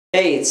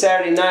Hey, it's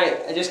Saturday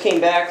night. I just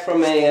came back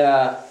from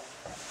a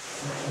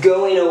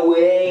going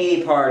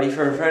away party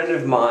for a friend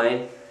of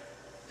mine.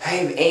 I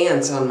have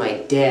ants on my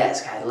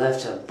desk. I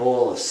left a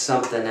bowl of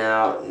something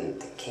out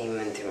and they came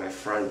in through my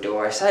front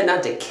door. I decided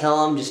not to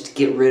kill them, just to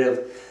get rid of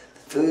the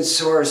food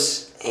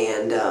source,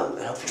 and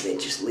hopefully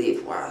they just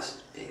leave. Wow, this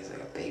is big. It's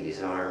like a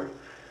baby's arm.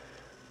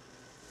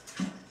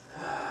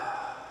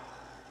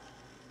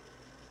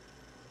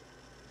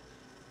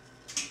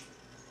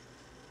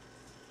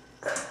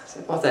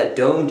 I bought that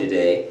dome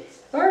today.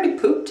 I already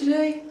pooped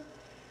today?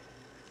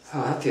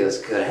 Oh, that feels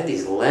good. I had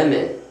these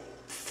lemon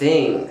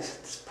things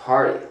at this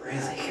party.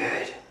 Really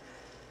good.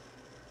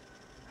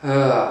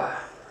 Now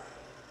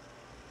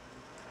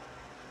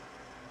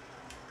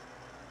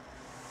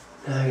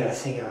I gotta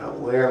think about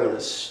where I'm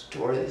gonna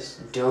store this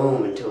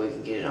dome until we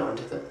can get it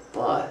onto the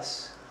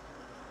bus.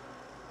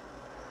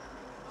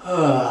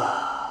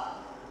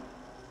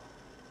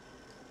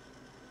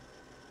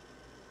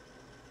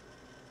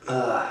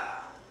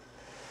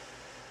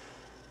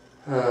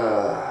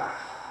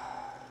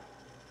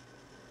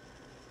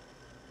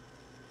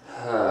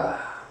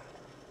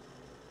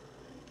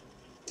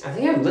 I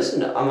think I've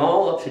listened to, I'm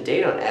all up to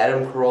date on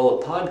Adam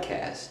Carolla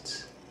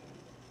podcasts.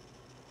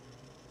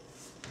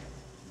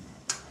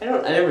 I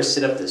never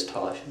sit up this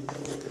tall. I should go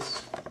with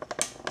this.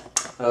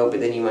 Oh, but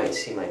then you might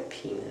see my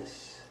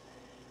penis.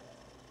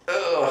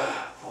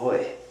 Oh,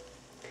 boy.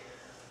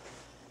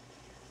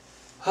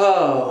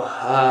 Oh,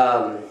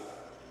 I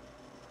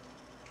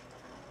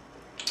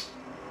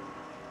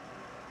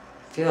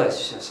feel like I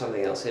just have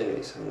something else in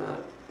me, so I'm not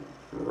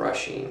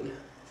rushing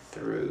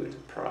through the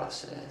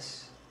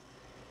process.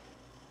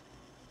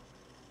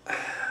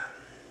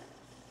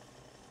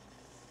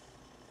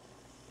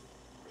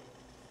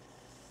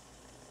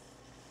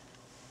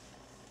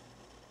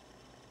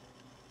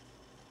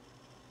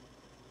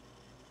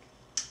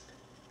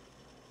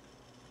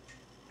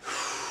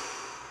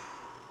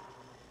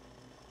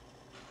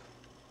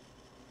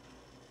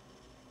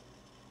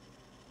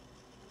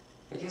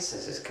 I guess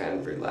this is kind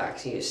of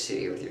relaxing. You just sit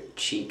here with your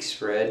cheeks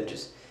spread.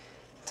 It's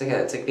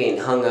like being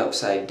hung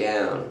upside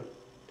down,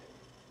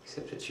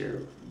 except it's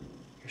your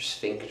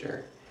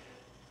sphincter.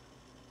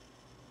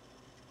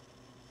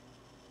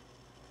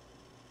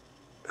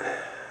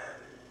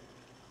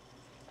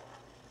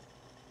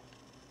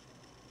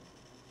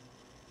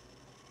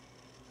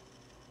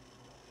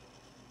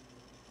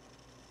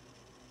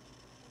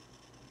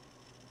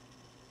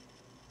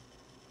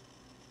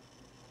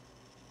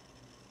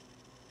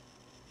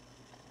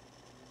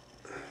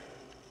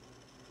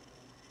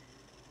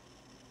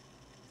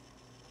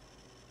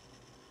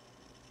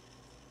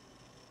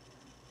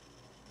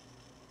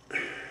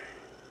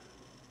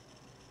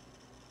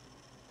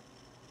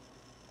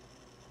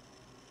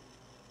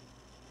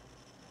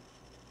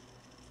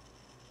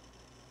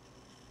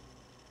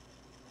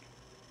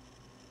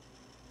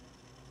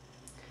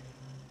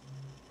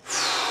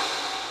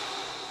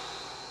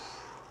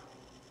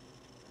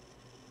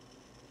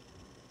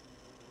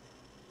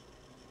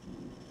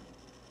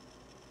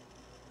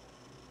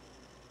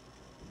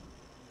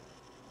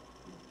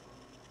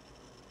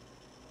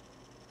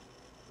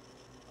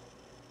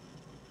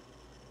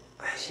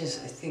 I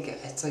think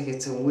it's like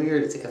it's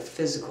like a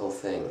physical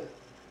thing.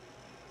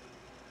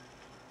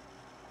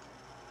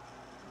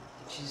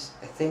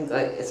 I think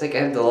it's like I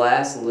have the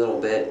last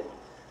little bit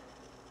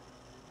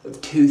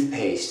of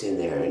toothpaste in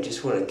there, and I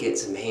just want to get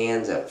some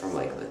hands up from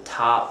like the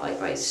top, like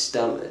my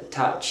stomach,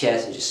 top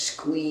chest, and just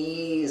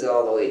squeeze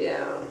all the way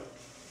down.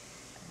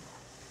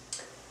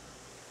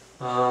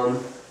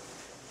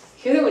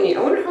 Hear that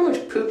I wonder how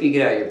much poop you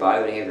get out of your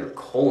body when you have your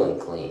colon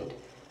cleaned.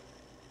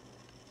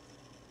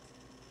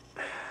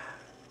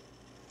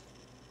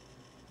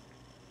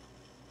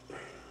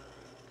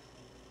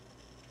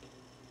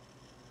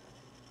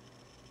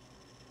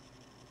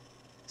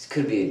 This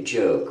could be a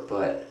joke,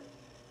 but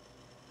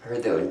I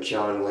heard that when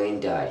John Wayne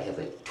died, he had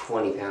like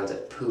 20 pounds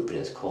of poop in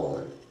his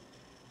colon.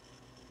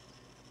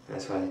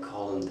 That's why they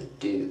called him the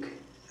Duke.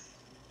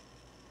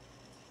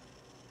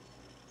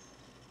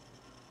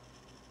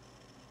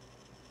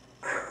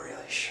 I'm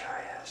really sure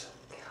I have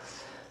something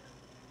else.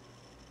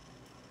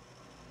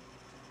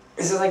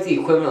 This is like the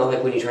equivalent of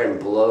like when you try to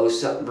blow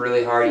something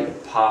really hard, you can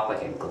pop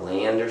like a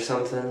gland or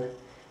something.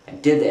 I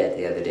did that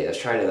the other day. I was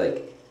trying to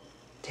like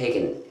take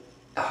a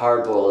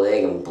hard-boiled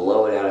egg and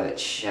blow it out of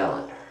its shell,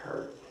 and it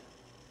hurt.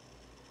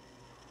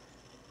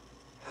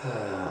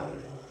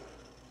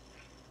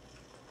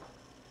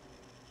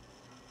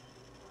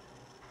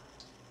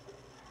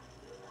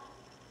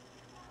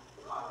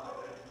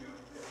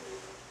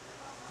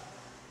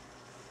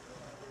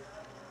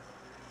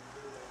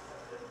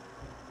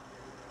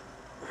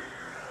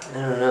 I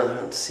don't know, I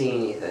don't see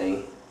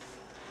anything.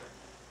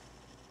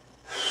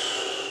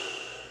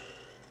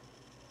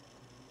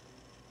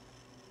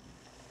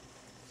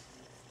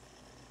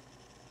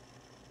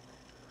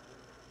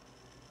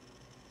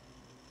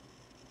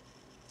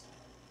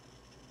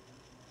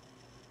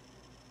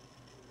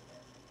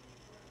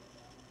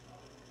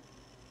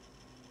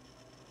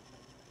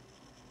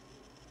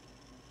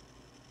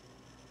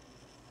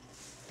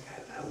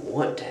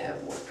 want to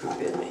have more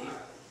poop in me.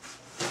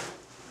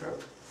 Or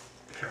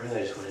I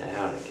really just want it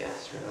out, I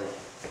guess, really.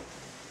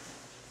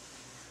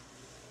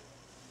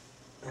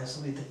 This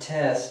will be the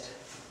test.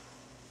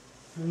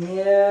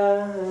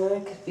 Yeah,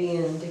 that could be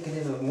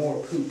indicative of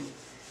more poop.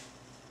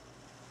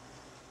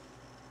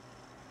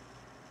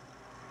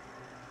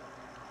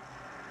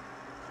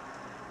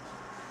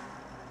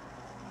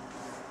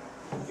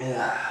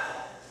 Yeah.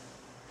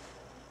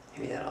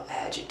 Maybe that'll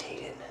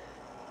agitate it.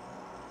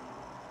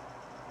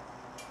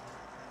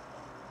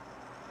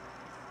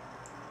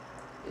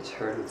 It's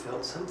heard and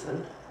felt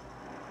something.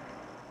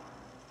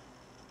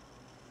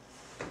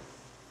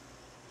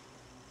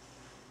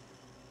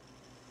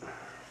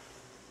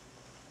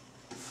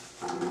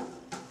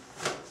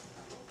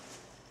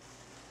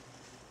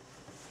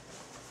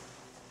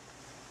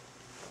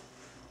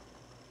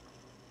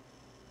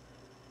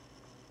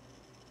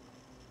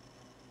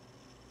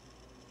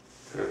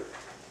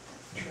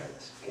 Try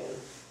this again.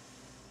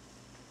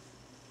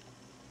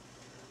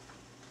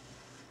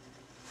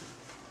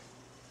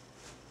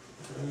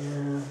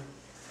 Yeah.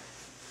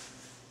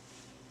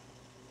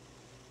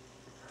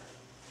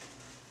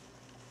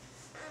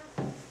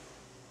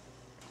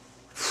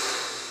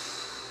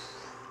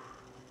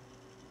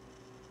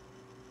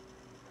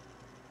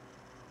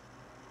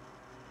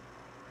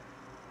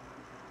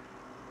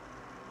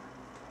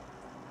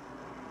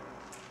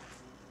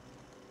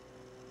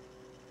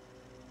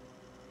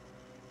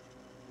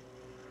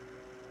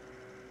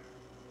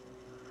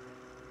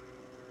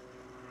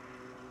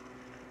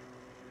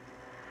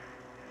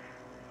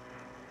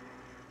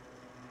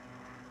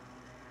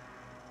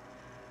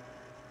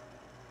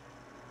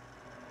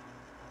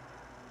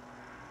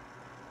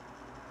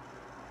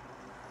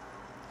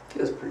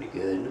 Feels pretty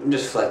good. I'm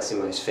just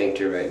flexing my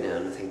sphincter right now,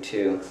 nothing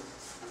too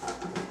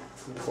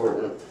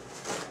important.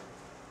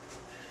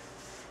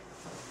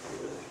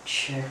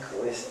 Check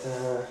with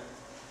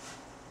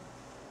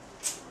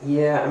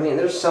yeah, I mean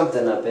there's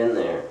something up in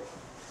there.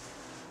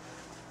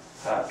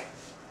 Fuck.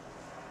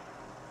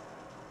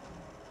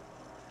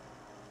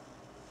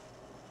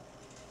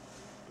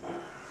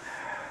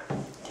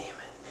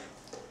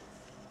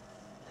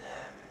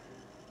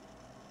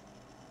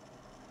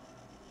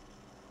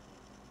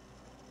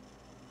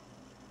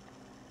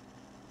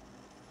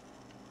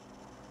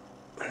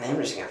 I'm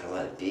just gonna have to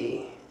let it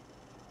be.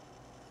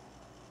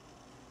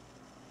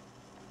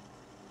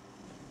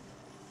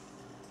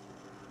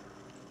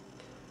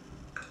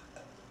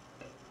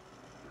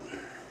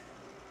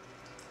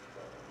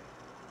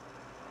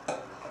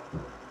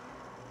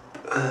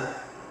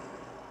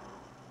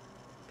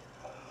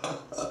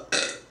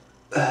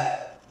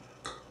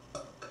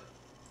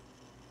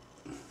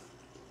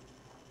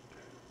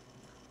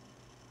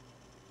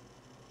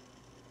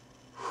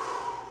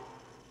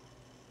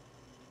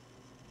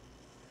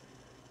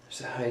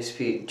 There's a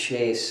high-speed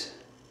chase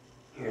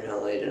here in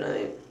LA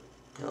tonight,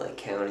 LA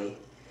County.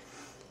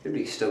 Could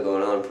be still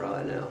going on for all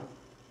I know,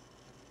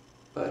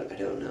 but I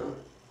don't know.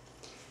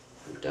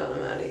 I'm done,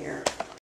 I'm out of here.